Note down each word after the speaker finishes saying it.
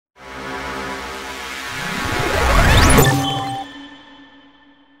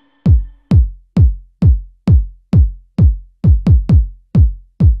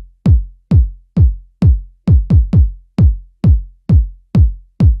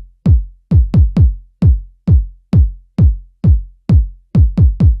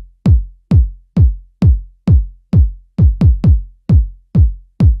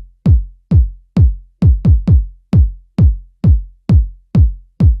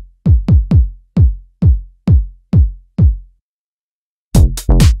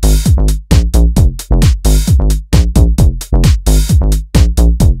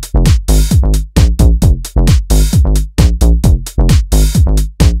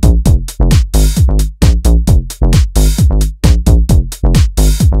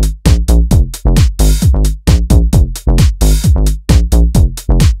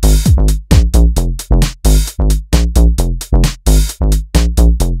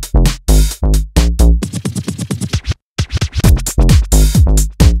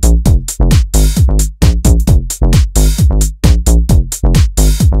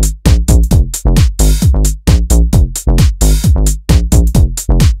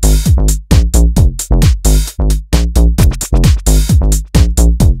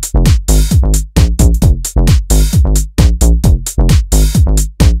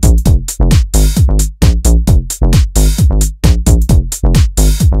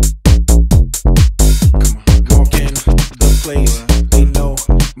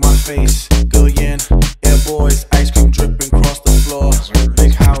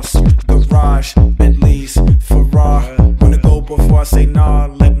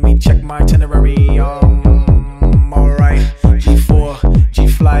my itinerary. Alright, G4,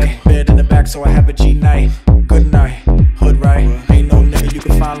 G-fly, bed in the back so I have a G-night. Good night, hood right. Ain't no nigga you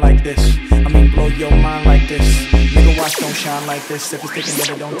can find like this. I mean blow your mind like this. Nigga watch don't shine like this. If it's thinking that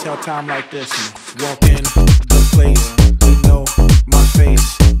it don't tell time like this. Walk in the place, they know my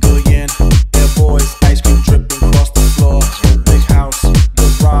face. Billion, air boys, ice cream dripping across the floor. Big house,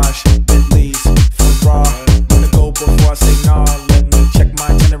 garage, Bentleys, Ferrari. Wanna go before I say nah, let me check my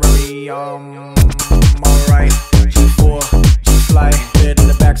itinerary. Alright, G4, G-fly, bed in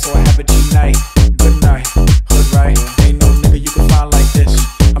the back so I have a G-night. Good night, hood right. Ain't no nigga you can find like this.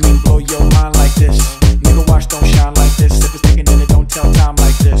 I mean blow your mind like this. Nigga watch don't shine like this. If it's thinking that it don't tell time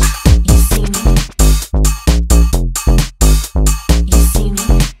like this. You see me? You see me?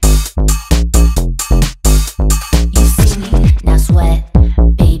 You see me? Now sweat,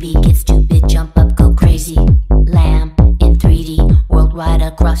 baby, get stupid, jump up, go crazy. Lamb in 3D, worldwide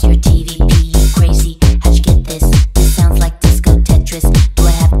across your TV. You crazy? How'd you get this? This sounds like disco Tetris. Do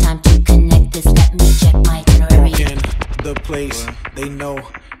I have time to connect this? Let me check my itinerary. Walk in the place, they know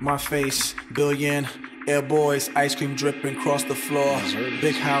my face. Billion, air boys, ice cream dripping across the floor.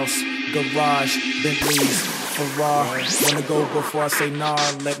 Big house, garage, Bentleys, Ferrari. Wanna go before I say nah,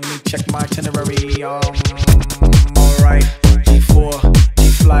 let me check my itinerary. Alright, G4,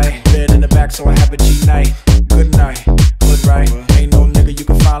 G-fly, bed in the back so I have a G-night. Good night, hood right. Ain't no nigga you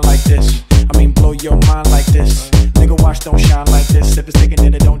can find like this. I mean blow your mind like this. Nigga watch don't shine like this. If it's thinking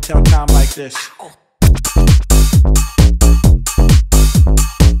that it don't tell time like this.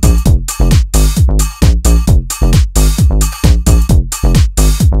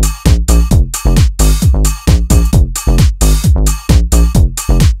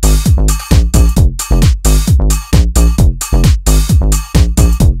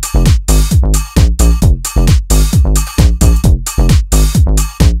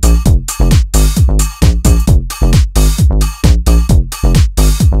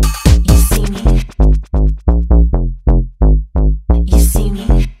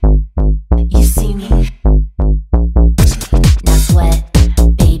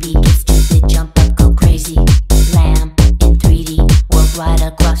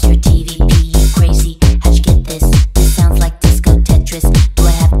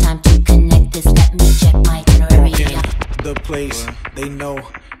 They know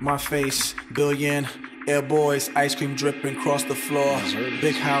my face. Billion, air boys, ice cream dripping across the floor.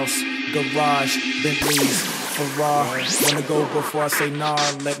 Big house, garage, Bentleys, Ferrari. Wanna go before I say nah,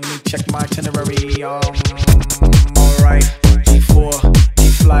 let me check my itinerary. Alright, G4,